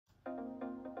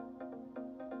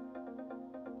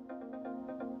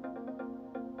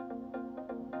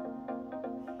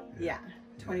Yeah,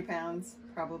 20 pounds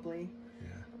probably. Yeah.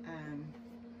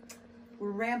 We're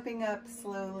ramping up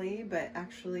slowly, but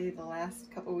actually the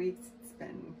last couple weeks it's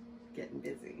been getting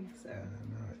busy. So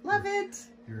love it.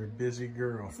 You're a busy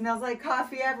girl. Smells like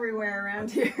coffee everywhere around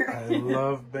here. I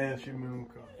love Banshee Moon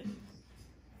coffee.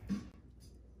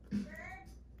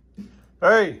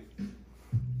 Hey.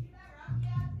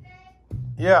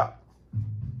 Yeah.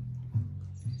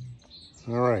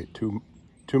 All right. To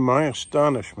my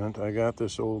astonishment, I got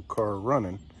this old car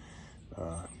running.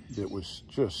 That was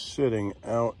just sitting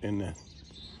out in the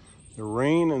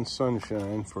rain and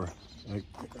sunshine for like,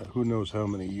 who knows how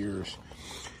many years.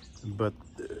 But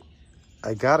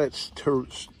I got it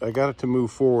to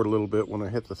move forward a little bit when I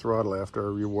hit the throttle after I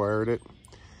rewired it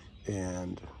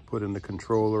and put in the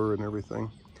controller and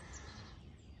everything.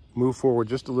 Move forward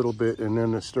just a little bit, and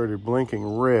then it started blinking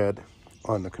red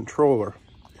on the controller.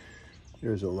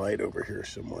 There's a light over here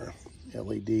somewhere,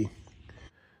 LED.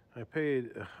 I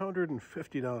paid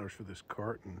 $150 for this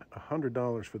cart and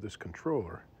 $100 for this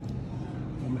controller.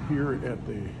 I'm here at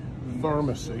the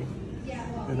pharmacy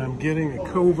and I'm getting a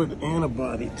COVID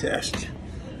antibody test.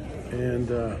 And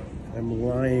I'm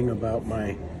lying about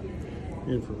my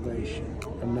information.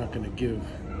 I'm not gonna give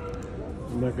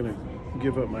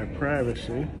up my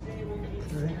privacy.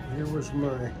 Okay, here was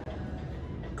my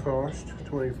cost,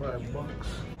 25 bucks.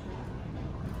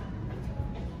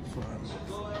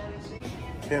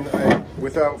 Can I,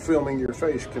 without filming your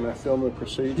face, can I film the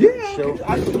procedure? Yeah,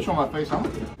 I can show my face. I'm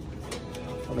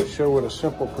going to show what a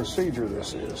simple procedure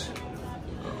this is.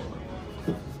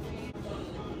 Of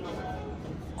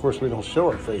course, we don't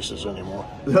show our faces anymore.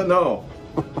 No.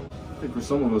 I think for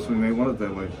some of us, we may want it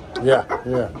that way. Yeah,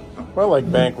 yeah. Well,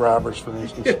 like bank robbers, for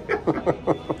instance.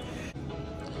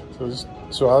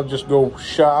 So I'll just go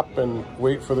shop and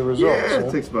wait for the results. Yeah,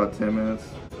 it takes about 10 minutes.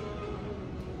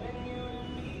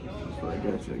 I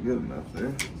got you good enough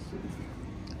there.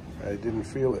 I didn't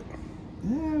feel it.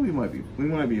 Yeah, we might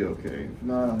be okay. If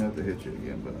not, I'll have to hit you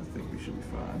again, but I think we should be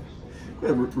fine. Go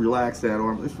ahead, relax that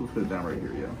arm. Let's put it down right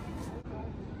here, yeah.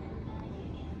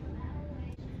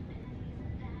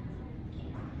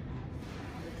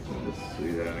 Let's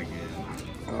see that again.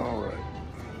 All right.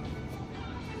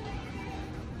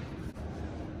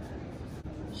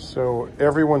 So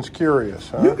everyone's curious,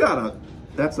 huh? You got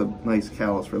that's a nice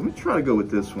callus. Let me try to go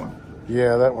with this one.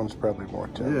 Yeah, that one's probably more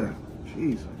tender. Yeah,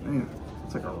 jeez, man,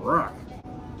 it's like a rock.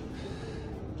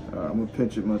 I'm gonna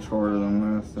pinch it much harder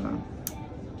than last time.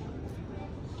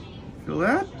 Feel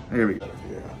that? There we go.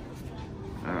 Yeah.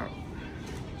 All right.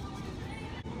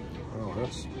 Oh,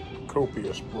 that's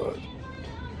copious blood.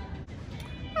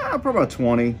 Probably about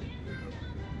 20.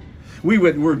 We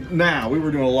were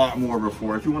doing a lot more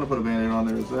before. If you want to put a Band-Aid on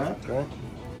there, is that? Okay.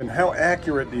 And how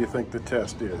accurate do you think the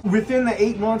test is? Within the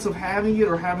 8 months of having it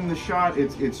or having the shot,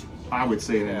 it's I would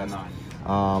say an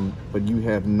 9. But you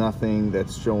have nothing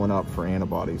that's showing up for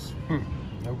antibodies.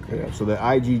 Okay. Yeah, so the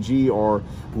IgG are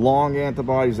long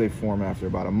antibodies. They form after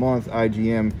about a month.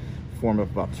 IgM form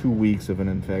after about 2 weeks of an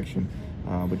infection.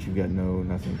 But you've got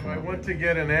nothing. I went to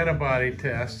get an antibody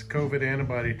test, COVID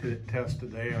antibody test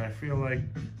today, and I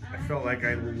felt like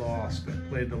I lost. I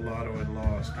played the lotto and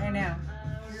lost. I know.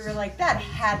 We were like, that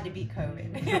had to be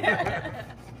COVID.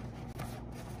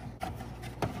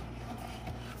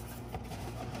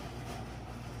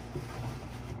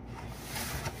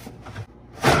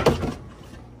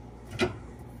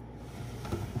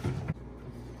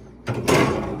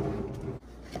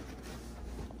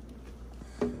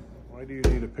 Why do you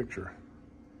need a picture?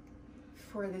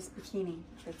 For this bikini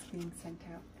that's being sent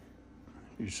out.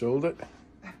 You sold it?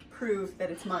 I have to prove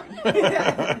that it's mine.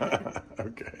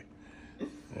 Okay.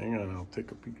 Hang on, I'll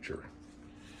take a picture.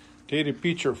 Take a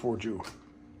picture for you.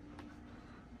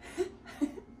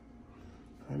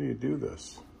 How do you do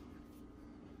this?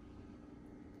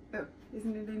 Oh,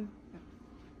 isn't it in?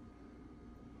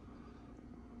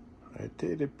 I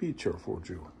take a picture for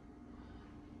you.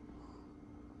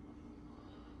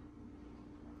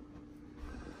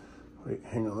 Wait,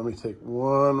 hang on, let me take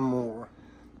one more.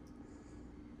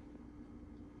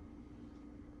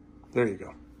 There you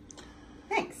go.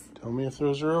 Thanks. Tell me if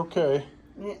those are okay.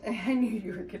 I knew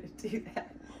you were going to do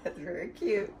that. That's very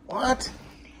cute. What?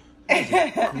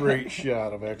 That's a great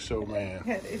shot of Exoman.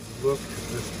 Look at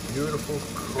this beautiful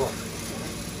coffee.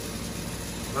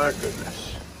 My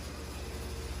goodness.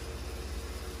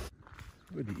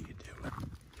 What are you doing?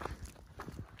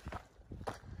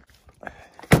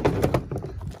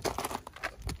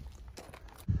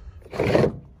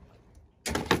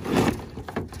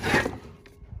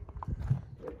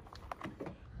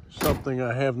 Something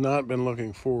I have not been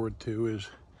looking forward to is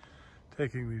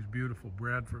taking these beautiful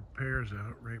Bradford pears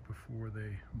out right before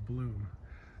they bloom.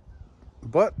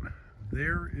 But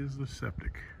there is the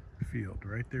septic field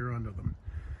right there under them.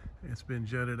 It's been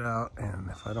jetted out, and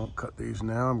if I don't cut these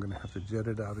now, I'm going to have to jet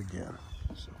it out again.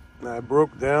 So I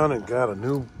broke down and got a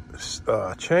new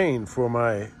chain for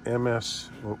my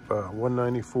MS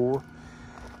 194,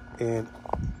 and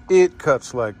it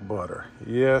cuts like butter.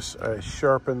 Yes, I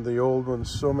sharpened the old one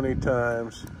so many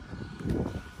times,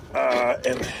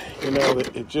 and you know,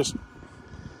 it just,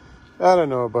 I don't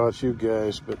know about you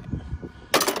guys, but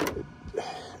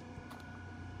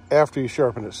after you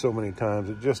sharpen it so many times,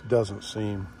 it just doesn't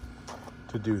seem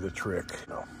to do the trick.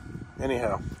 No.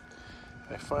 Anyhow,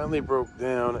 I finally broke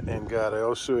down and got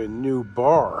also a new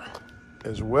bar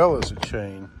as well as a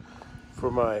chain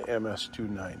for my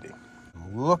MS-290.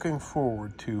 I'm looking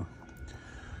forward to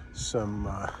some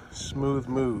smooth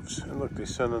moves. And look, they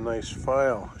sent a nice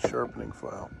file, a sharpening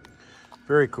file.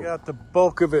 Very cool. Got the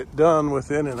bulk of it done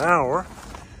within an hour.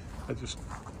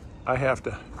 I have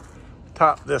to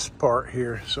top this part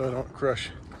here so I don't crush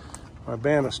my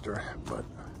banister, but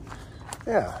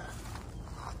yeah,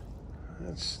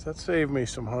 that saved me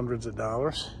some hundreds of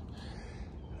dollars.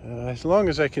 As long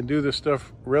as I can do this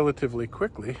stuff relatively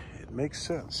quickly, it makes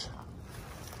sense.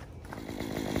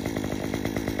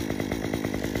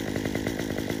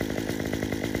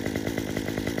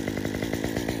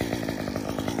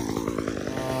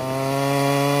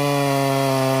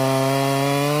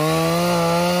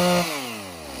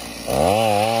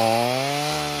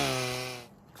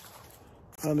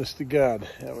 Honest to God,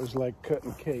 that was like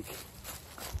cutting cake.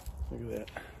 Look at that.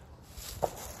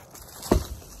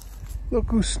 Look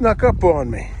who snuck up on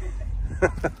me.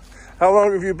 How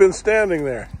long have you been standing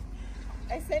there?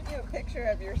 I sent you a picture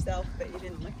of yourself, but you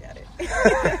didn't look at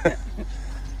it.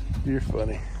 You're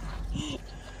funny.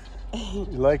 You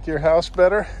like your house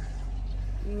better?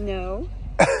 No.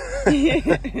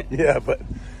 Yeah, but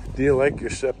do you like your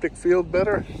septic field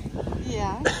better?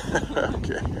 Yeah.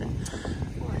 Okay.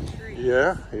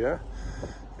 Yeah, yeah.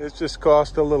 It's just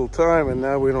cost a little time, and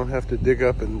now we don't have to dig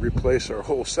up and replace our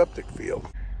whole septic field.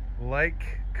 Like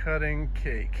cutting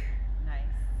cake. Nice.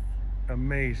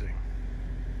 Amazing.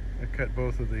 I cut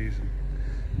both of these in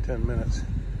 10 minutes.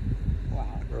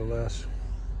 Wow. Or less.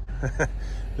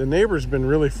 The neighbor's been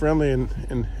really friendly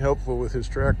and helpful with his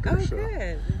tractor. Oh, so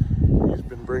good. He's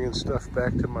been bringing stuff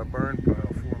back to my barn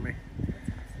pile for me.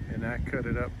 And I cut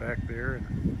it up back there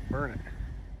and burn it.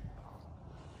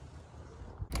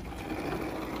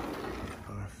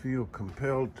 I feel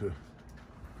compelled to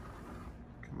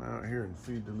come out here and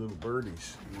feed the little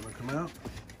birdies. You want to come out?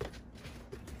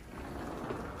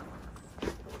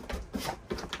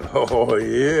 Oh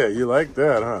yeah, you like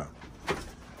that, huh?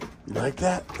 You like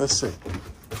that? Let's see.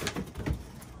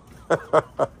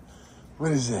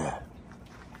 What is that?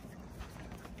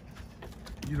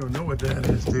 You don't know what that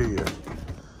is, do you?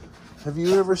 Have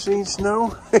you ever seen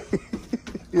snow?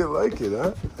 You like it,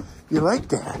 huh? You like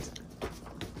that?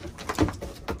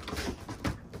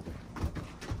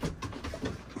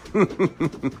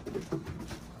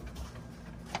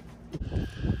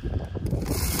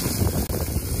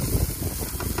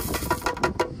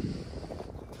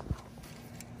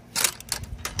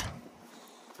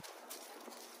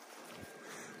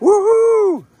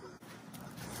 Woohoo!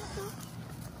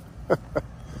 My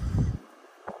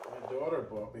daughter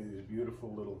bought me these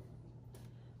beautiful little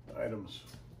items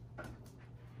for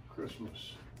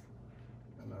Christmas,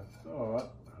 and I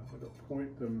thought I would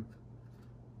appoint them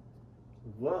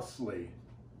thusly.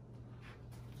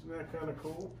 Isn't that kind of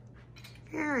cool?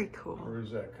 Very cool. Or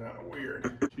is that kind of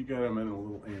weird? She got them in a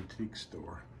little antique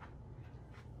store.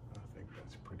 I think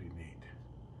that's pretty neat.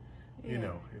 Yeah. You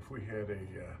know, if we had a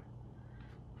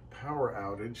power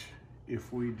outage,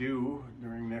 if we do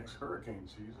during next hurricane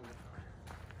season.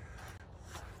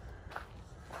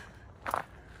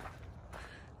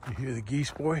 You hear the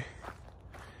geese, boy?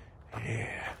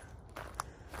 Yeah.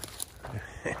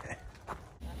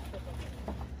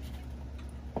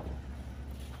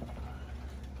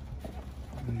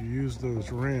 You use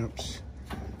those ramps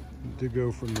to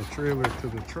go from the trailer to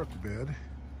the truck bed.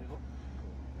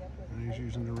 And he's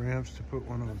using the ramps to put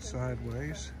one on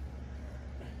sideways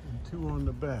and two on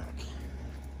the back.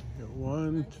 You got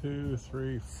 1, 2,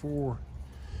 3, 4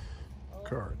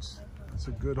 carts. That's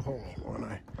a good haul. One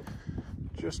I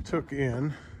just took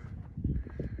in.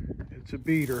 It's a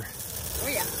beater. Oh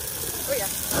yeah. Oh yeah.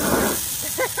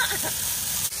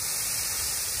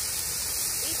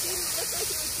 It didn't look like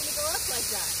it was gonna go up like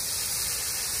that.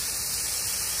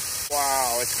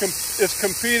 Wow, it's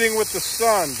competing with the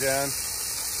sun, Jen.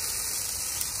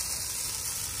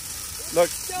 Look.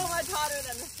 So much hotter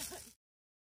than the sun.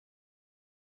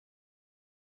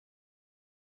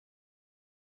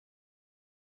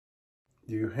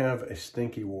 you have a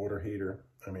stinky water heater,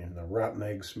 I mean, the rotten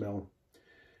egg smell,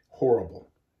 horrible.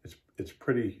 It's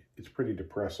pretty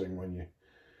depressing when you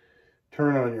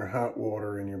turn on your hot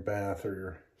water in your bath or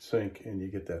your sink and you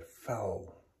get that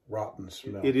foul, rotten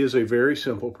smell. It is a very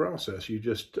simple process. You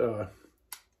just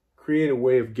create a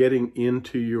way of getting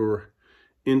into your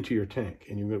tank,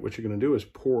 and what you're going to do is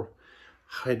pour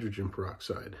hydrogen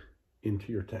peroxide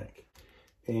into your tank,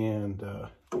 and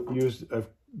I've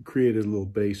created a little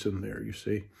basin there. You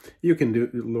see, you can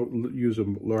use a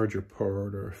larger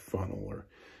part or a funnel or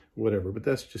whatever, but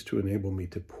that's just to enable me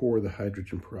to pour the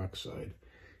hydrogen peroxide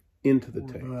into the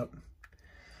tank.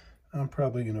 I'm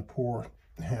probably going to pour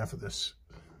half of this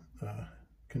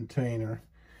container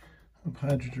of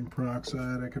hydrogen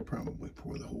peroxide. I could probably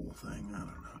pour the whole thing. I don't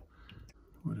know.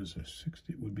 What is this?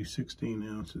 60? It would be 16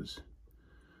 ounces.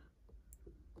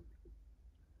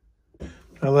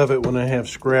 I love it when I have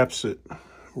scraps at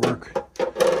work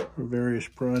for various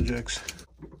projects.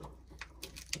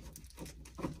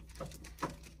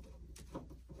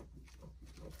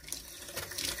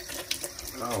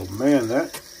 Oh man,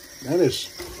 that is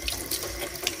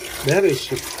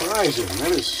surprising.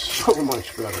 That is so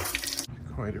much better.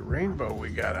 Quite a rainbow we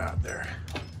got out there.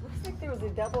 Looks like there was a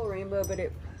double rainbow, but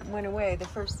it went away. The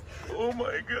first. Oh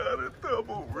my God, a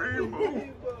double rainbow.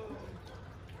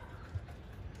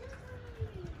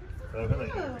 Look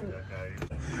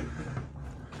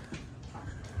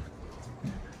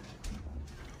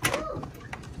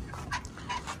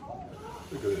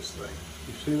at this thing.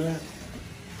 You see that?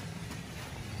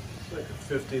 It's like a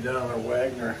 $50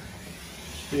 Wagner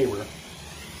steamer.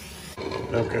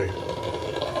 Okay.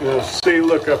 Now see,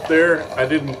 look up there. I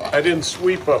didn't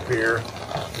sweep up here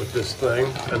with this thing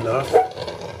enough,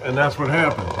 and that's what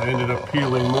happened. I ended up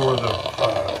peeling more of the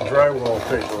drywall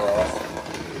paper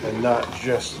off, and not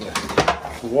just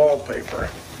the wallpaper.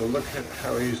 So look at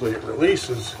how easily it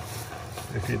releases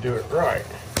if you do it right.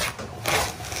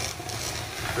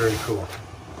 Very cool.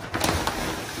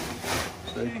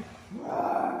 See?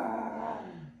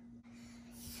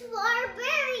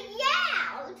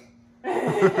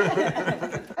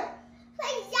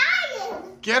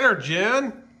 Get her,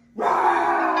 Jen!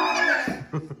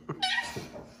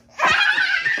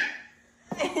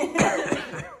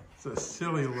 It's a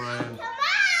silly lion.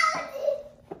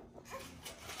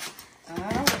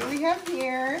 What do we have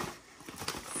here?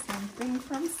 Something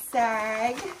from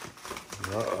SAG.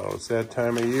 Uh-oh, it's that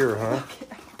time of year, huh?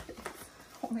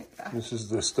 Oh my gosh. This is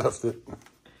the stuff that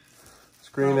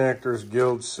Screen Actors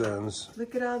Guild sends.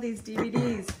 Look at all these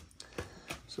DVDs.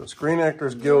 So Screen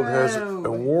Actors Guild has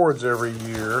awards every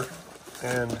year,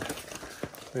 and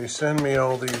they send me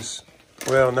all these,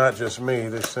 well, not just me,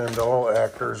 they send all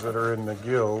actors that are in the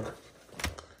guild,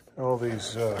 all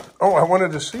these, oh, I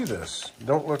wanted to see this.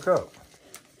 Don't Look Up.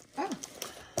 Oh,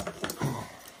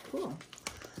 cool.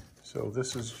 So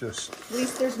this is just... At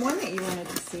least there's one that you wanted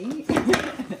to see.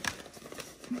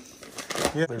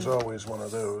 Yeah, there's always one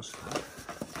of those.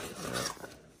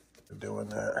 Doing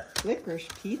that. Licorice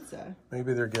pizza. Think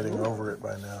they're getting over it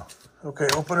by now. Okay,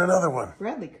 open another one.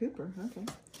 Bradley Cooper, okay.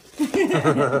 I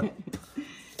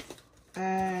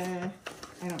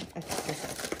think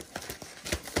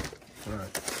so. All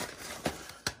right.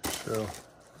 So,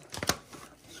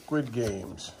 Squid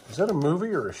Games. Is that a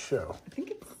movie or a show? I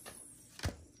think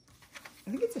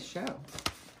it's a show.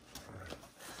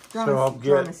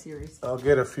 Drama series. I'll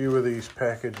get a few of these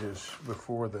packages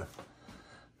before the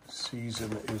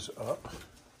season is up.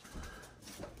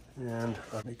 And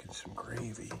I'm making some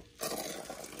gravy.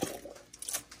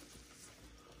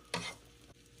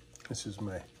 This is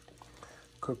my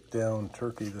cooked down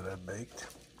turkey that I baked.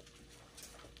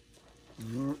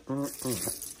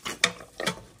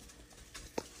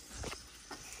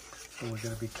 So we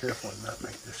gotta be careful and not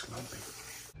make this lumpy.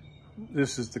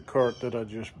 This is the cart that I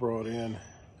just brought in.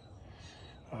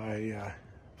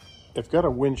 I've got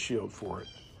a windshield for it.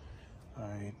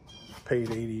 I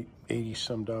paid 80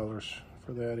 some dollars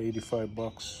for that, 85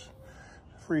 bucks,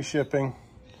 free shipping.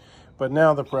 But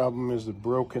now the problem is the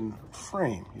broken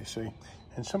frame, you see.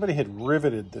 And somebody had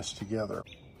riveted this together.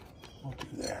 We'll do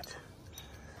that.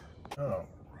 Oh,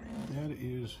 that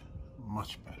is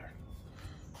much better.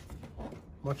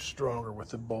 Much stronger with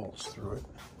the bolts through it.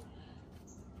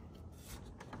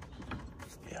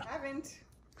 Yeah.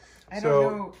 I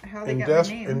don't know how they got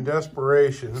the name. In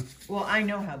desperation. Well, I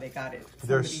know how they got it.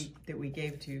 Somebody that we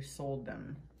gave to sold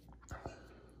them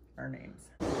our names.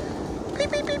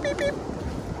 Beep, beep, beep, beep, beep.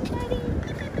 Beep,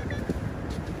 beep, beep, beep, beep.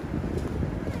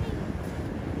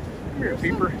 Come here,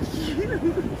 peeper. Beep, beep,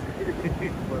 beep, beep,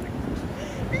 beep.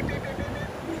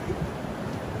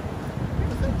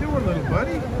 What's that doing, little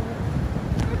buddy?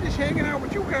 I'm just hanging out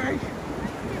with you guys.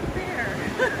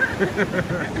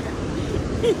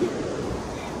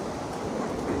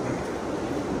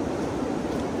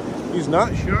 He's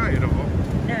not shy at all.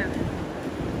 No.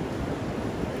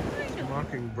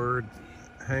 Mockingbird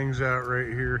hangs out right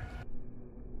here.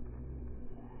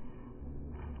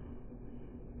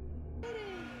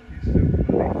 He's so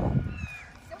funny.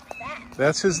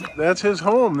 That's his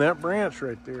home, that branch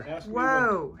right there.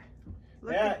 Whoa.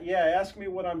 Ask me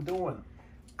what I'm doing.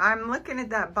 I'm looking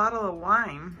at that bottle of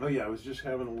wine. Oh yeah, I was just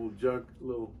having a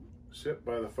little sip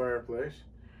by the fireplace.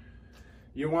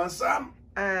 You want some?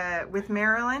 With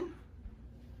Marilyn.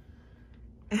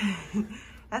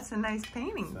 That's a nice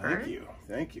painting, Bert.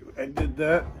 Thank you. I did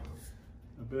that.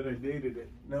 I bet I dated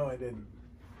it. No, I didn't.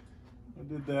 I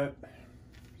did that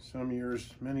many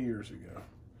years ago.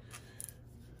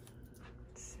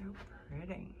 So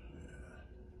pretty.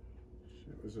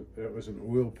 Yeah. That was an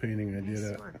oil painting I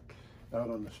did out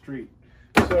on the street.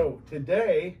 So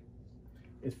today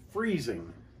it's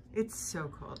freezing. It's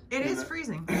so cold. It is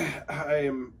freezing. I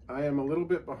am a little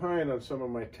bit behind on some of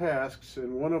my tasks,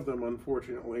 and one of them,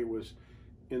 unfortunately, was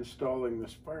installing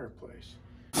this fireplace.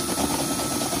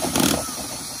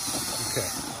 Okay,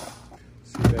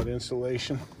 see that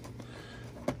insulation?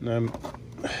 And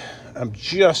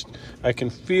I can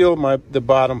feel the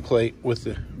bottom plate with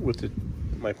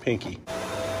my pinky.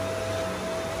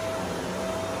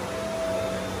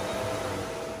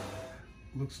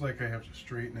 Looks like I have to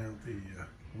straighten out the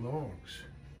logs.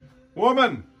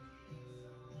 Woman,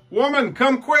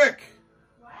 come quick!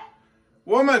 What?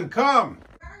 Woman, come!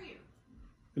 Where are you?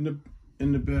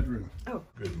 In the bedroom. Oh.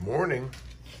 Good morning.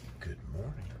 Good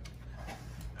morning.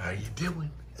 How you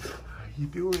doing? How you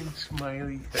doing,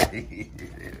 Smiley?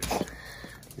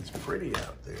 It's pretty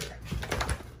out there.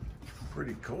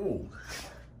 Pretty cold.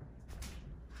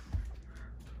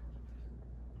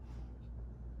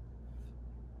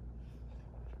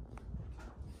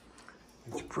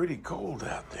 It's pretty cold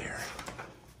out there.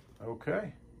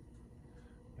 Okay.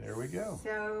 There we go.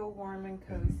 So warm and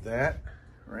cozy. And that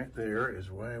right there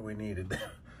is why we needed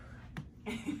that.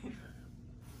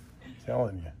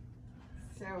 Telling you.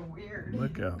 So weird.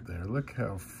 Look out there. Look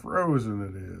how frozen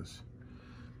it is.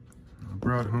 I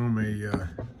brought home a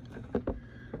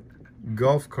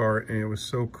golf cart and it was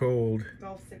so cold.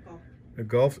 Golf-sicle.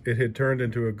 It had turned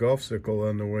into a golf-sicle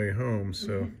on the way home,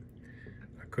 so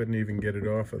I couldn't even get it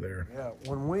off of there. Yeah,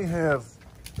 when we have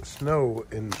snow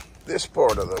in this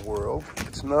part of the world,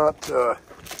 it's not, look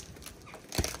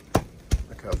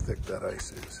how thick that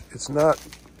ice is. It's not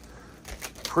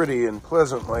pretty and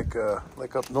pleasant like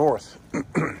up north.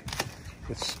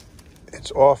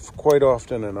 It's quite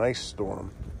often an ice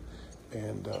storm,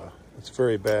 and it's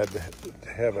very bad to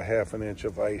have a half an inch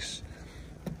of ice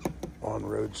on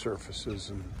road surfaces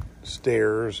and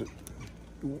stairs,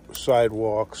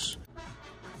 sidewalks.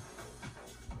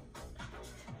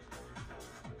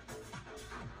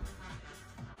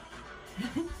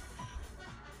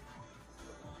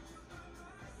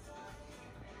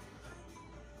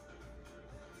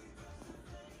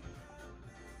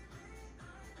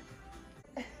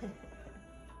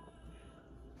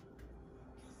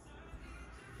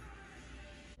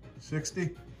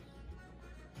 $60?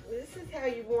 This is how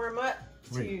you warm up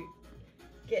to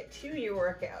get to your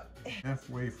workout.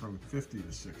 Halfway from 50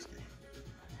 to 60.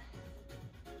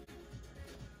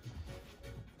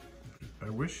 I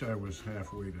wish I was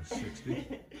halfway to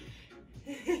 60.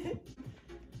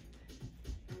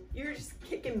 You're just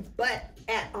kicking butt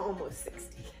at almost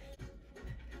 60.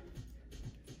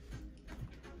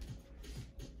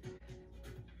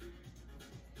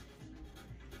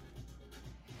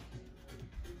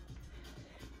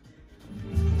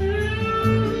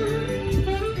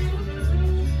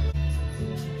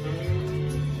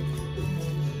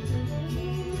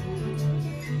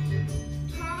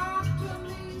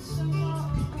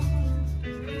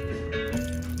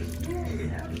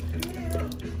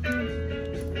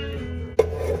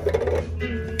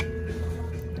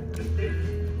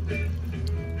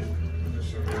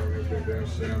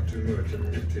 Sound too much. I'm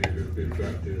going to tell you a little bit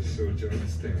about this so you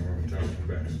understand what I'm talking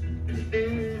about.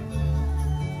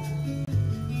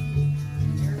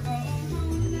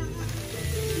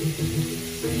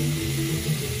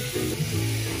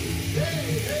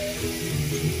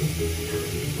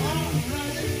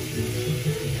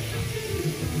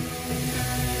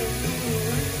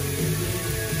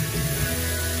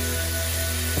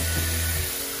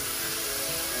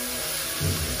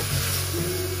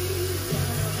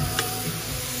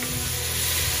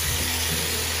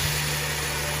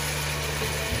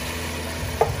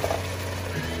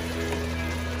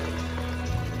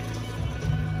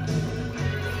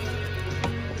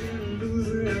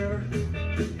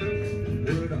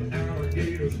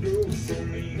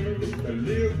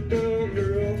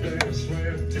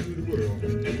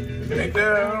 Lay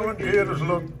down and get us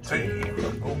look tame.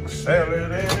 Poke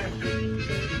salad in it.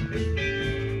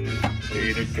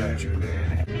 Eat it, got you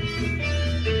there.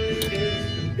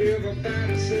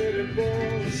 Everybody said it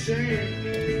was the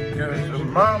same. Cause her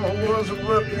mama was a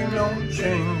working on the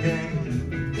chain gang.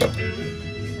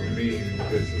 I mean,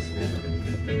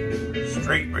 businesswoman.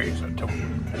 Straight razor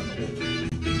tone.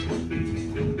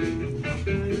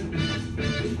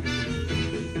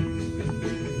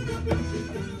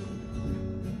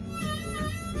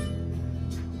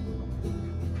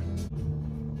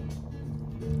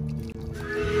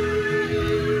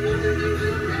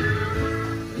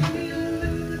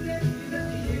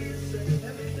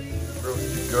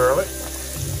 Garlic.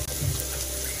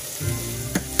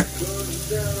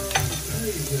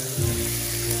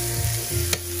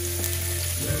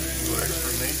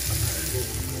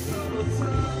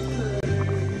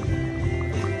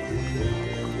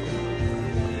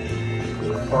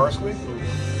 Parsley,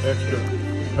 extra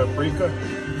paprika,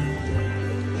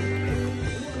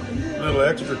 a little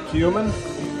extra cumin.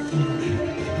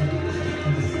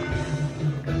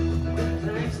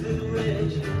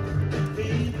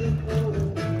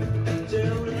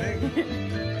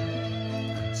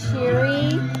 Cherry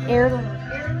heirloom.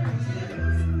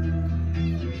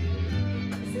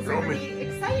 This is really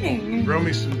exciting. Grow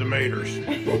me some tomatoes.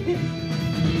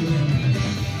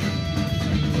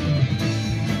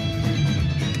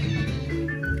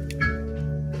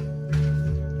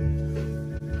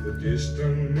 The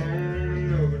distant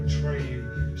moaning of a train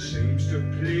seems to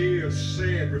play a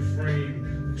sad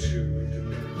refrain to the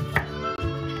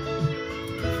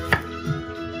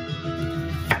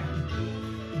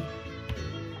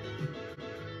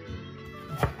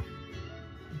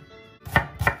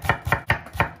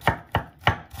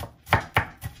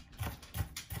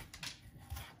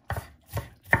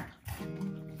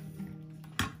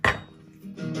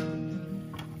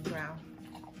Wow,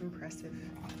 impressive.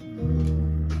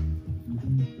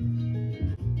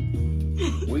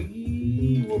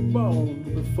 We were born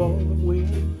before the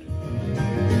wind.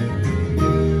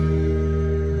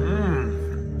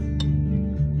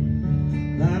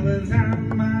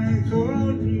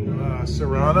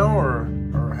 Serrano or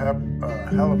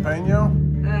jalapeno.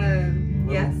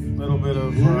 Yes. A little bit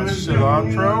of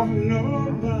cilantro.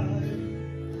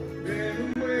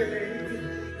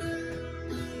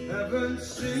 Haven't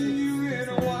seen you in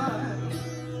a while.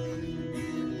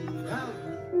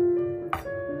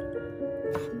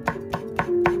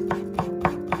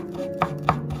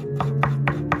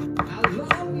 I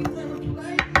love you in a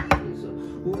place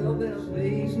where there's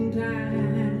space and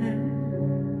time.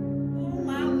 All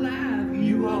my life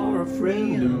You are a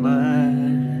friend of mine.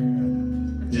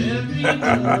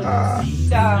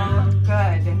 So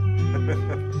good.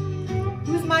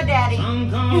 Who's my daddy?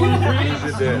 Who's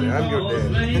your daddy? I'm your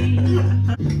daddy.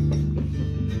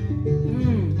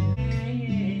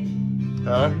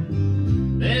 Huh?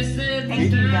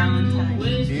 Thank you, Valentine.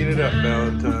 Eat it up,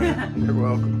 Valentine. You're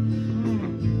welcome.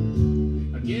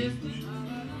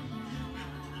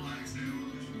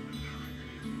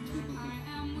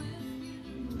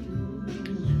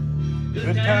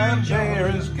 Good time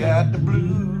Jerry's got the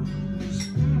blues.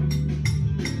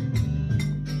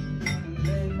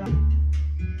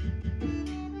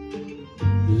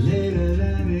 later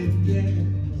than it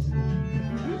gets,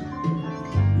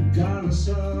 regardless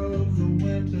of the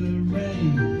winter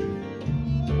rain.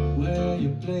 Where you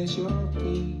place your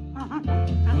feet,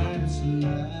 when it's the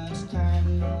last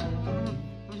time.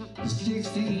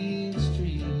 16